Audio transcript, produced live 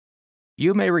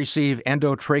You may receive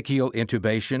endotracheal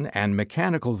intubation and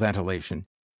mechanical ventilation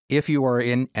if you are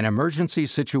in an emergency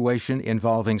situation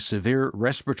involving severe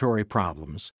respiratory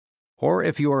problems, or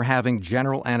if you are having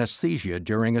general anesthesia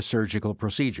during a surgical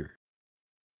procedure.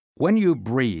 When you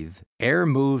breathe, air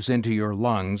moves into your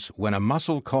lungs when a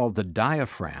muscle called the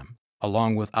diaphragm,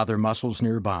 along with other muscles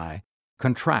nearby,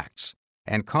 contracts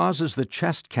and causes the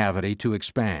chest cavity to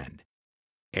expand.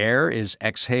 Air is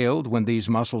exhaled when these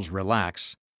muscles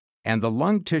relax, and the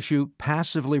lung tissue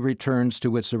passively returns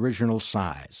to its original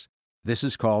size. This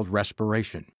is called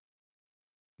respiration.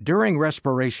 During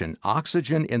respiration,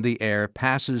 oxygen in the air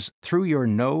passes through your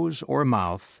nose or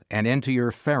mouth and into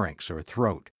your pharynx or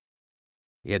throat.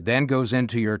 It then goes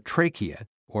into your trachea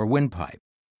or windpipe.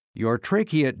 Your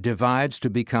trachea divides to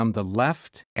become the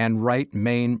left and right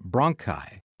main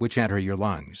bronchi, which enter your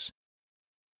lungs.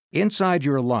 Inside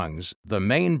your lungs, the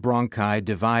main bronchi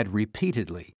divide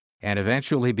repeatedly and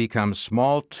eventually become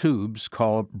small tubes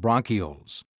called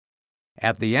bronchioles.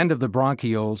 At the end of the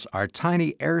bronchioles are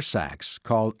tiny air sacs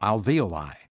called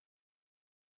alveoli.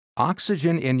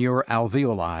 Oxygen in your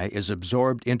alveoli is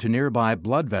absorbed into nearby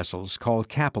blood vessels called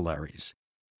capillaries.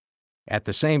 At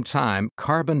the same time,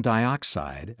 carbon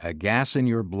dioxide, a gas in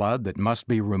your blood that must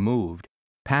be removed,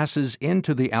 passes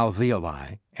into the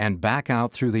alveoli and back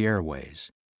out through the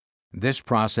airways. This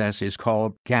process is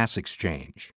called gas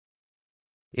exchange.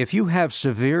 If you have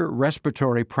severe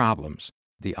respiratory problems,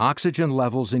 the oxygen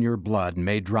levels in your blood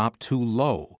may drop too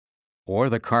low, or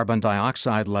the carbon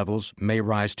dioxide levels may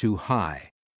rise too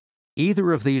high.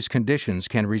 Either of these conditions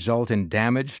can result in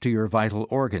damage to your vital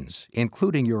organs,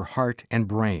 including your heart and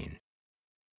brain.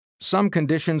 Some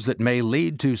conditions that may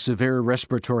lead to severe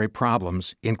respiratory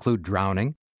problems include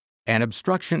drowning, an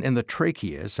obstruction in the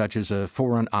trachea such as a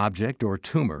foreign object or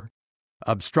tumor,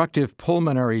 obstructive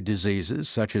pulmonary diseases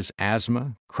such as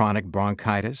asthma, chronic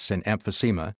bronchitis, and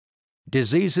emphysema,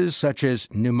 diseases such as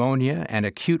pneumonia and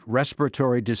acute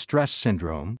respiratory distress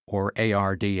syndrome, or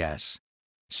ARDS,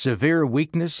 severe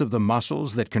weakness of the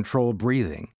muscles that control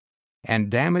breathing, and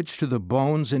damage to the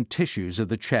bones and tissues of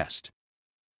the chest.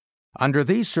 Under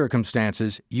these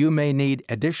circumstances, you may need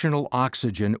additional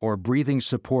oxygen or breathing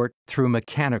support through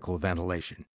mechanical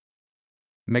ventilation.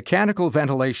 Mechanical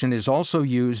ventilation is also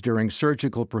used during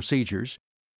surgical procedures,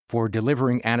 for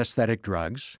delivering anesthetic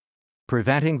drugs,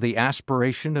 preventing the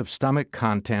aspiration of stomach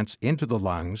contents into the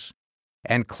lungs,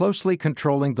 and closely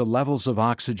controlling the levels of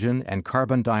oxygen and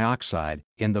carbon dioxide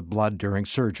in the blood during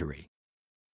surgery.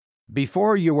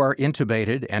 Before you are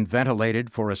intubated and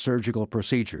ventilated for a surgical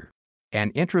procedure,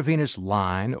 an intravenous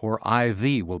line or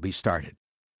IV will be started,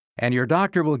 and your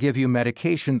doctor will give you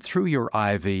medication through your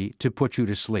IV to put you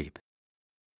to sleep.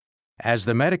 As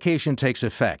the medication takes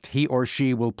effect, he or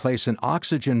she will place an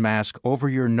oxygen mask over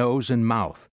your nose and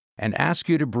mouth and ask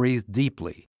you to breathe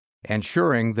deeply,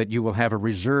 ensuring that you will have a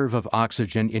reserve of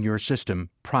oxygen in your system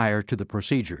prior to the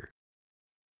procedure.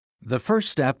 The first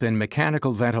step in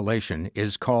mechanical ventilation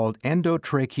is called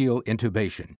endotracheal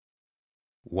intubation.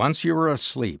 Once you are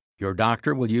asleep, your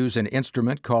doctor will use an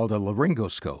instrument called a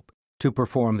laryngoscope to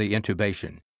perform the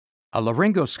intubation. A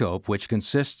laryngoscope, which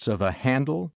consists of a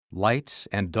handle, light,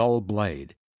 and dull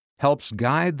blade, helps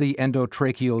guide the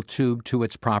endotracheal tube to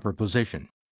its proper position.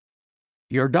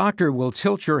 Your doctor will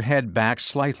tilt your head back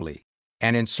slightly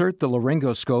and insert the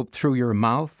laryngoscope through your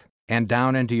mouth and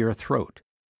down into your throat,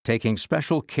 taking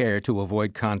special care to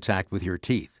avoid contact with your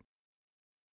teeth.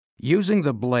 Using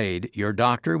the blade, your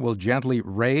doctor will gently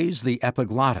raise the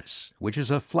epiglottis, which is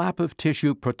a flap of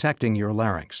tissue protecting your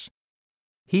larynx.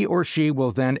 He or she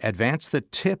will then advance the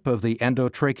tip of the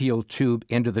endotracheal tube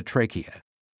into the trachea.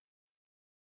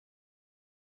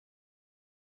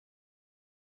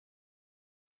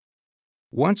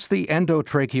 Once the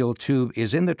endotracheal tube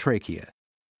is in the trachea,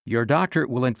 your doctor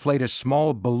will inflate a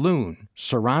small balloon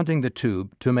surrounding the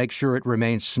tube to make sure it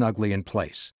remains snugly in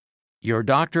place. Your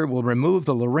doctor will remove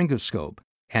the laryngoscope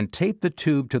and tape the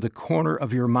tube to the corner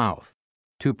of your mouth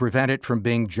to prevent it from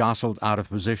being jostled out of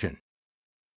position.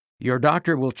 Your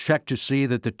doctor will check to see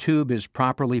that the tube is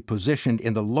properly positioned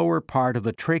in the lower part of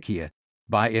the trachea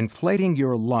by inflating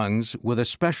your lungs with a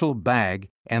special bag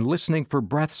and listening for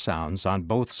breath sounds on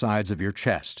both sides of your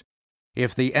chest.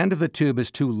 If the end of the tube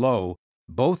is too low,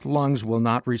 both lungs will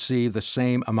not receive the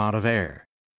same amount of air.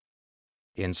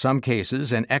 In some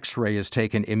cases, an X-ray is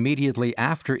taken immediately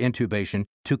after intubation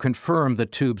to confirm the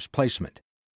tube's placement.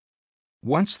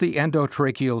 Once the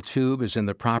endotracheal tube is in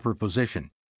the proper position,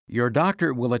 your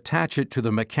doctor will attach it to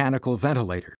the mechanical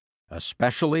ventilator, a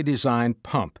specially designed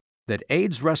pump that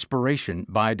aids respiration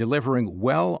by delivering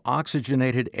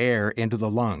well-oxygenated air into the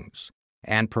lungs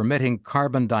and permitting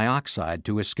carbon dioxide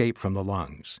to escape from the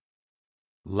lungs.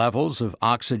 Levels of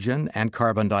oxygen and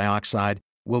carbon dioxide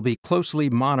will be closely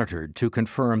monitored to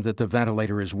confirm that the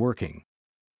ventilator is working.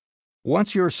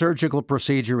 Once your surgical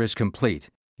procedure is complete,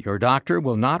 your doctor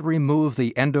will not remove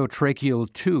the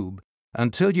endotracheal tube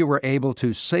until you are able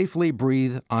to safely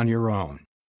breathe on your own.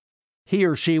 He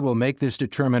or she will make this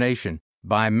determination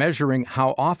by measuring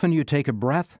how often you take a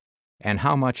breath and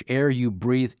how much air you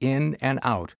breathe in and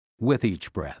out with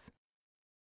each breath.